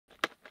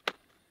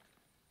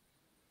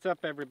What's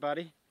up,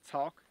 everybody? It's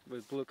Hawk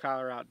with Blue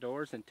Collar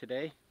Outdoors, and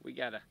today we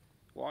got a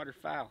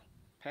waterfowl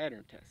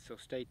pattern test, so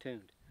stay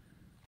tuned.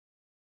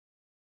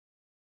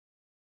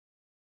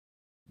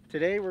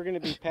 Today we're going to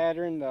be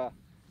patterning the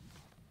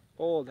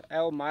old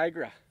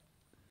Migra.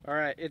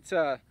 Alright, it's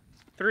a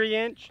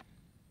 3-inch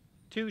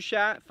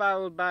 2-shot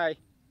followed by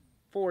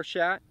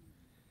 4-shot,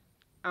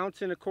 1.25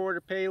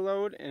 ounce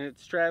payload, and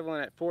it's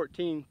traveling at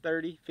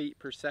 1430 feet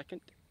per second.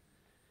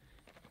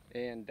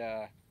 And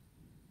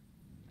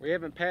we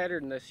haven't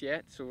patterned this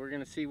yet, so we're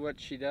going to see what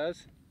she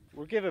does.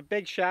 We'll give a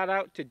big shout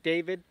out to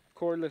David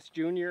Cordless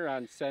Jr.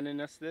 on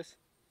sending us this.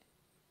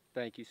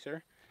 Thank you,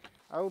 sir.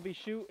 I will be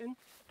shooting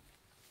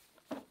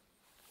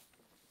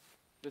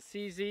the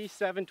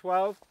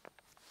CZ712,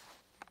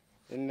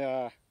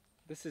 and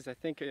this is, I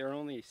think, our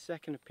only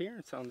second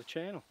appearance on the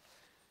channel.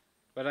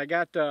 But I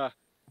got the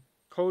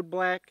Code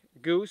Black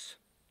Goose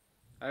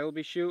I will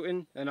be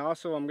shooting, and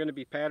also I'm going to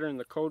be patterning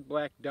the Code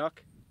Black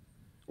Duck.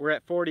 We're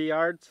at 40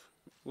 yards.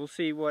 We'll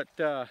see what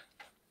the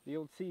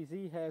old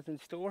CZ has in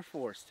store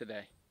for us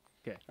today.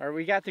 Okay. All right,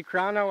 we got the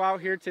chrono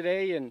out here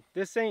today, and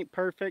this ain't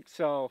perfect,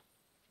 so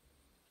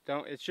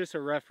it's just a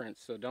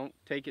reference, so don't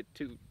take it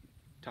to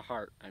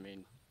heart. I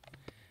mean,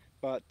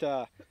 but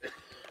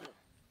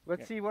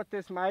let's see what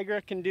this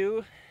Migra can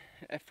do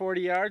at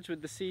 40 yards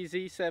with the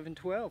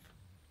CZ712.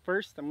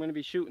 First, I'm going to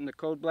be shooting the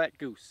Code Black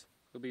Goose.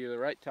 It'll be the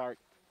right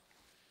target.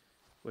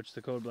 Which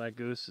the Code Black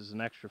Goose is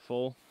an extra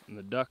full, and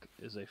the duck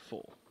is a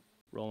full.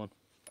 Rolling.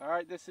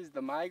 Alright, this is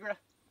the Migra.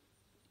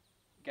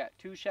 Got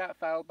 2-shot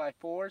followed by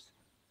 4s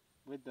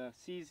with the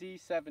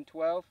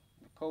CZ712,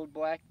 the Code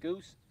Black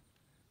Goose,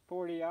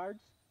 40 yards.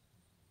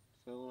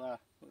 So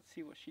let's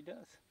see what she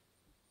does.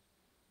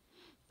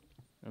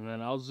 And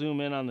then I'll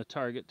zoom in on the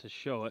target to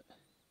show it,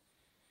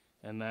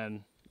 and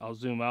then I'll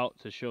zoom out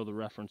to show the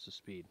reference of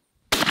speed.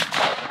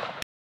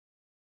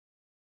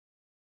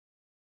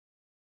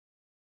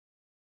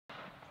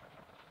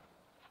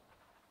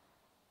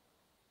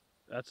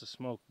 That's a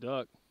smoked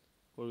duck.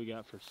 What do we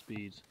got for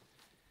speeds?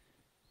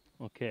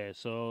 Okay,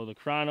 so the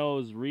chrono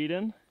is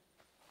reading.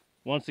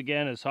 Once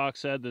again, as Hawk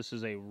said, this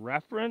is a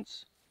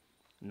reference,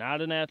 not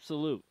an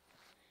absolute.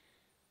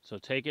 So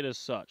take it as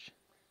such.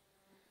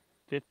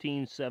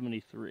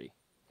 1573.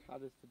 How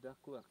does the duck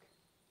look?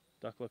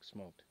 Duck looks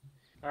smoked.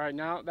 Alright,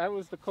 now that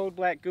was the Code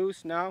Black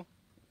Goose. Now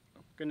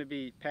I'm going to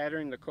be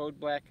patterning the Code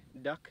Black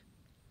Duck.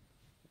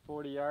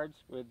 40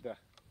 yards with the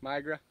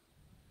Migra.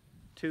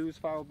 2s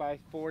followed by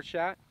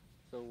 4-shot.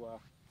 So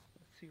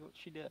let's see what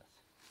she does.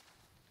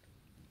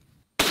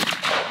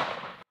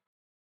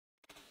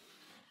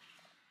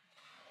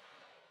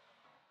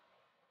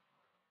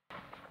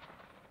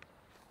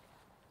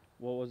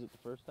 What was it the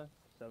first time?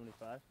 75?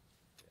 Yeah.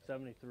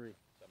 73. 73 and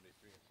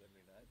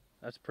 79.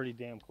 That's pretty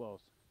damn close.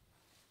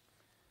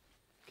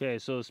 Okay,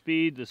 so the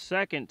speed the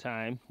second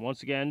time,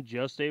 once again,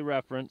 just a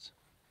reference,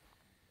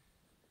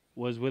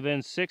 was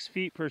within 6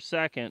 feet per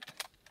second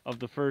of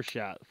the first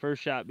shot. The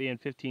first shot being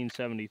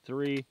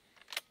 1573.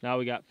 Now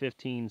we got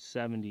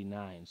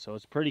 1579, so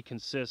it's pretty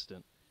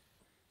consistent.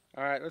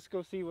 All right, let's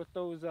go see what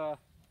those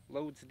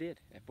loads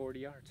did at 40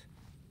 yards.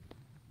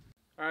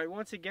 All right,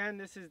 once again,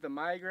 this is the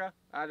Migra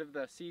out of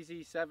the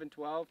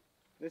CZ712.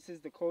 This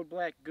is the Code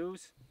Black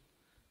Goose,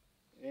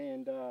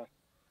 and that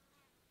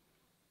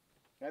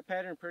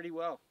patterned pretty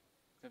well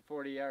at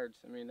 40 yards.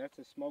 I mean, that's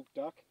a smoked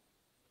duck.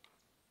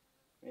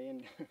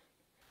 And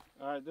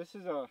all right, this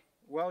is a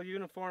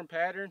well-uniform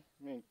pattern.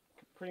 I mean,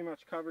 pretty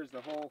much covers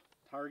the whole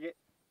target.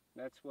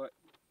 That's what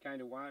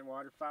kind of want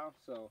waterfowl,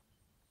 so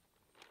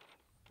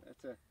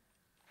it's a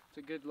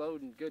good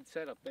load and good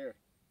setup there.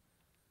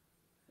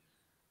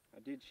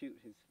 I did shoot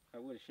his, I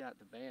would have shot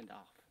the band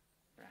off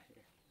right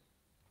here.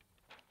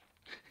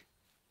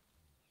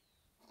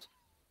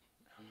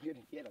 I'm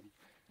gonna get him.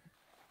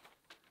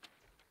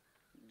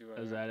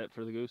 Is that it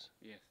for the goose?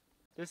 Yes.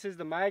 This is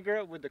the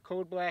Migra with the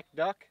Code Black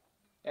Duck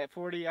at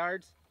 40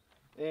 yards.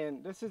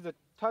 And this is a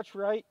touch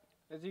right.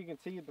 As you can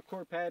see, the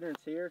core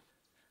pattern's here.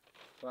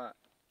 But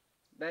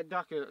that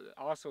duck is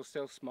also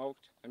still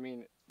smoked. I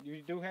mean,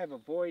 you do have a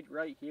void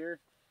right here,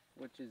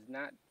 which is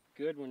not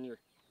good when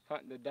you're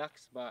hunting the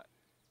ducks, but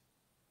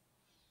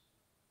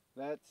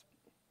it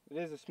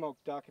is a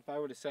smoked duck. If I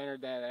would have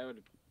centered that, I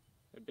would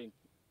have been,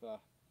 the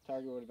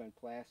target would have been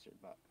plastered,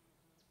 but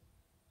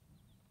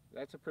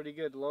that's a pretty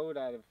good load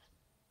out of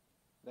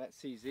that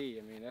CZ.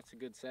 I mean, that's a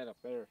good setup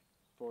there,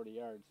 40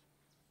 yards.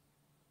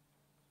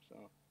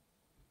 So,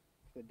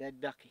 it's a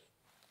dead ducky.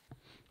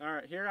 All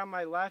right, here on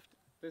my left,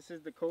 this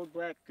is the Code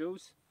Black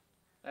Goose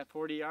at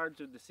 40 yards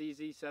with the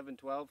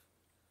CZ712.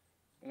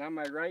 And on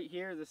my right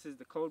here, this is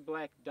the Code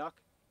Black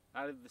Duck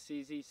out of the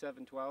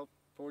CZ712,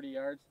 40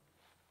 yards.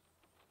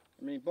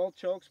 I mean, both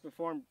chokes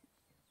performed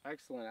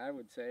excellent, I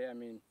would say. I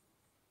mean,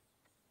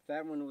 if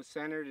that one was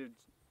centered, it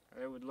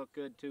would look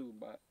good too,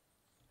 but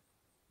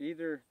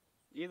either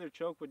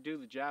choke would do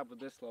the job with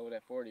this load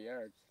at 40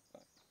 yards.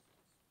 But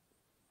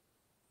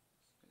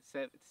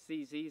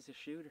CZ's a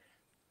shooter.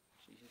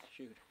 She's a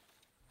shooter.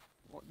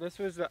 This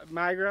was the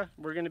Migra.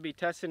 We're going to be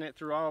testing it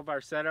through all of our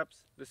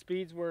setups. The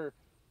speeds were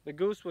The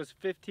goose was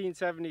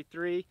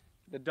 1573.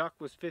 The duck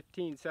was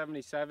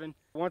 1577.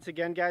 Once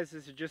again, guys,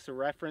 this is just a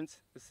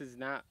reference. This is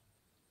not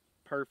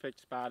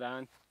perfect, spot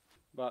on.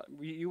 But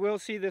you will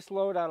see this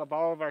load out of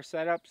all of our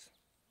setups.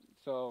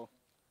 So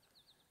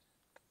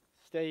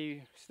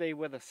stay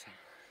with us.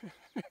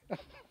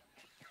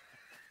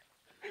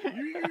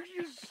 You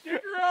just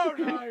stick around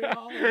now,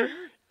 y'all.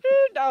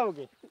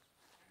 Doggy.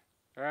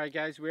 Alright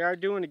guys, we are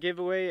doing a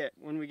giveaway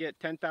when we get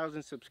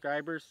 10,000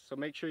 subscribers, so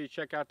make sure you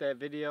check out that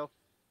video.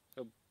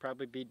 It'll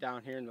probably be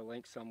down here in the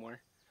link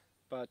somewhere.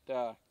 But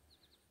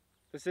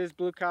this is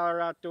Blue Collar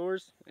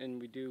Outdoors, and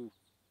we do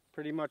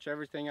pretty much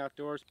everything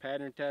outdoors,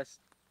 pattern tests.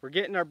 We're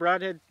getting our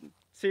broadhead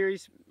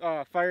series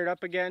fired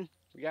up again.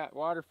 We got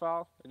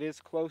waterfowl. It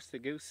is close to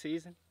goose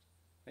season.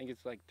 I think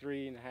it's like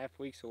 3.5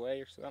 weeks away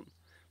or something.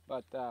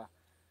 But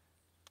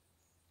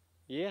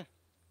yeah.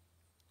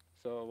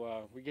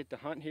 So we get to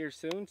hunt here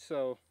soon,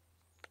 so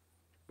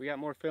we got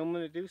more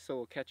filming to do, so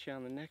we'll catch you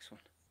on the next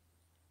one.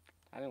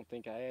 I don't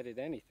think I added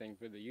anything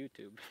for the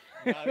YouTube.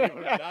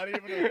 Not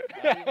even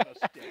a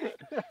stick.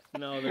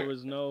 No, there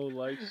was no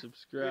like,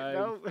 subscribe.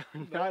 No,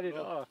 not at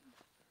all.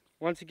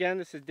 Once again,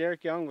 this is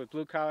Derek Young with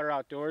Blue Collar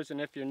Outdoors, and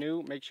if you're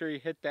new, make sure you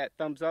hit that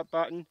thumbs up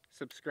button,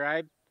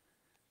 subscribe,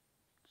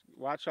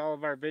 watch all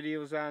of our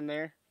videos on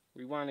there.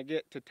 We want to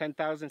get to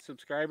 10,000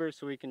 subscribers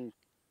so we can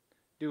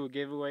do a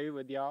giveaway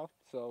with y'all.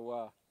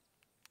 So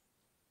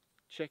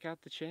check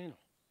out the channel.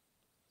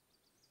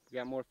 We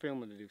got more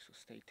filming to do, so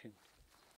stay tuned.